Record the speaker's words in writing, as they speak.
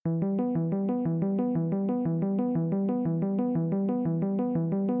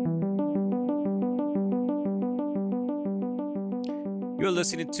You're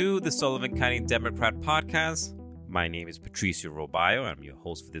listening to the Sullivan County Democrat Podcast. My name is Patricio Robayo. I'm your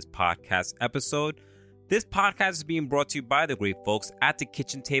host for this podcast episode. This podcast is being brought to you by the great folks at the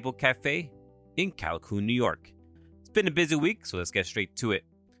Kitchen Table Cafe in Callicoon, New York. It's been a busy week, so let's get straight to it.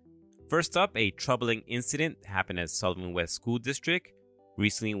 First up, a troubling incident happened at Sullivan West School District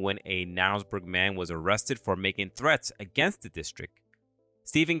recently when a Narrowsburg man was arrested for making threats against the district.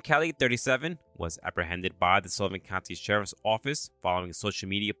 Stephen Kelly, 37, was apprehended by the Sullivan County Sheriff's Office following a social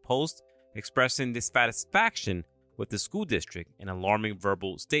media post expressing dissatisfaction with the school district and alarming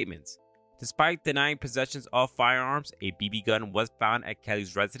verbal statements. Despite denying possession of firearms, a BB gun was found at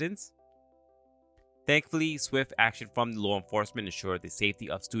Kelly's residence. Thankfully, swift action from the law enforcement ensured the safety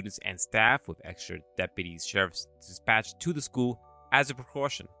of students and staff, with extra deputies sheriffs dispatched to the school as a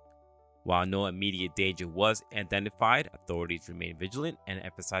precaution. While no immediate danger was identified, authorities remain vigilant and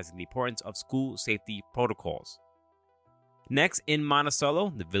emphasizing the importance of school safety protocols. Next, in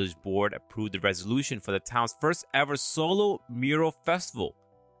Monticello, the Village Board approved the resolution for the town's first ever solo Mural Festival,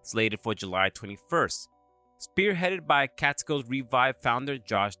 slated for July 21st. Spearheaded by Catskills Revive founder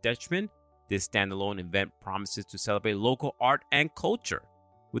Josh Detchman, this standalone event promises to celebrate local art and culture,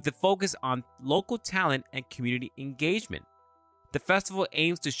 with a focus on local talent and community engagement. The festival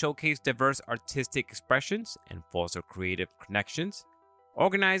aims to showcase diverse artistic expressions and foster creative connections.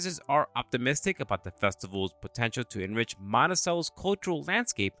 Organizers are optimistic about the festival's potential to enrich Monticello's cultural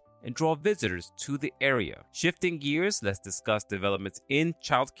landscape and draw visitors to the area. Shifting gears, let's discuss developments in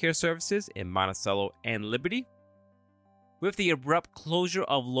childcare services in Monticello and Liberty. With the abrupt closure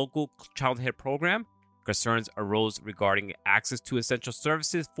of local childcare program, concerns arose regarding access to essential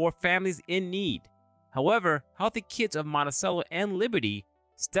services for families in need. However, Healthy Kids of Monticello and Liberty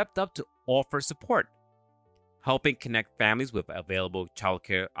stepped up to offer support, helping connect families with available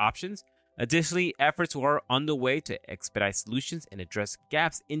childcare options. Additionally, efforts were underway to expedite solutions and address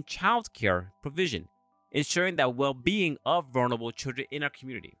gaps in childcare provision, ensuring the well-being of vulnerable children in our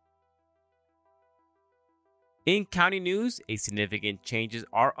community. In county news, significant changes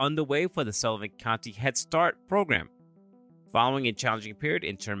are underway for the Sullivan County Head Start program. Following a challenging period,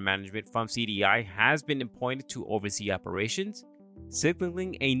 interim management from CDI has been appointed to oversee operations,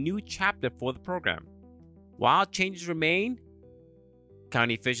 signaling a new chapter for the program. While changes remain,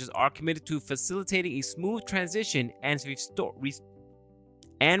 county officials are committed to facilitating a smooth transition and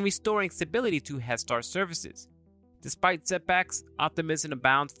restoring stability to Head Start services. Despite setbacks, optimism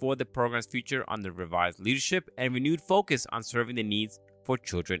abounds for the program's future under revised leadership and renewed focus on serving the needs for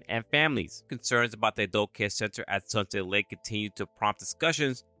children and families. Concerns about the adult care center at Sunset Lake continue to prompt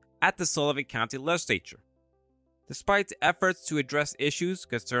discussions at the Sullivan County Legislature. Despite efforts to address issues,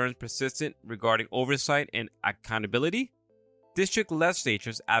 concerns persistent regarding oversight and accountability, district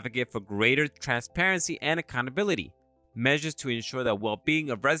legislatures advocate for greater transparency and accountability, measures to ensure the well-being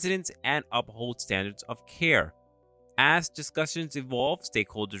of residents and uphold standards of care. As discussions evolve,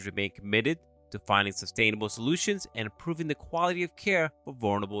 stakeholders remain committed to finding sustainable solutions and improving the quality of care for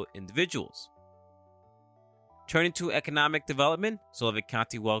vulnerable individuals. Turning to economic development, Sullivan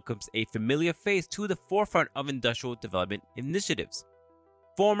County welcomes a familiar face to the forefront of industrial development initiatives.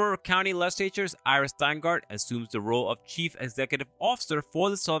 Former County Legislator Iris Steingart assumes the role of Chief Executive Officer for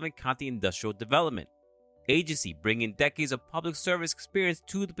the Sullivan County Industrial Development Agency, bringing decades of public service experience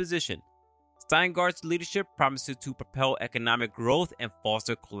to the position. Steingart's leadership promises to propel economic growth and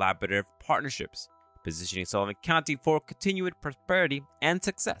foster collaborative partnerships, positioning Sullivan County for continued prosperity and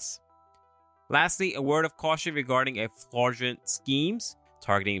success. Lastly, a word of caution regarding fraudulent schemes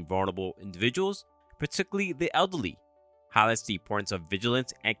targeting vulnerable individuals, particularly the elderly, highlights the importance of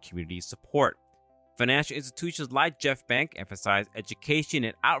vigilance and community support. Financial institutions like Jeff Bank emphasize education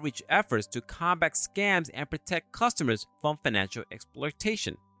and outreach efforts to combat scams and protect customers from financial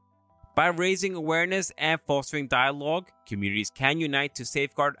exploitation. By raising awareness and fostering dialogue, communities can unite to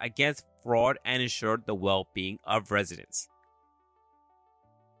safeguard against fraud and ensure the well-being of residents.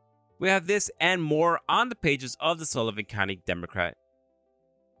 We have this and more on the pages of the Sullivan County Democrat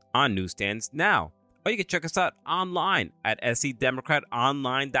on newsstands now, or you can check us out online at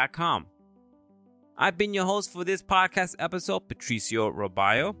scdemocratonline.com. I've been your host for this podcast episode, Patricio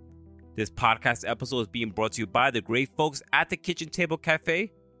Robayo. This podcast episode is being brought to you by the great folks at the Kitchen Table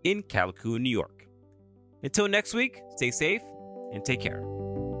Cafe in Callicoon, New York. Until next week, stay safe and take care.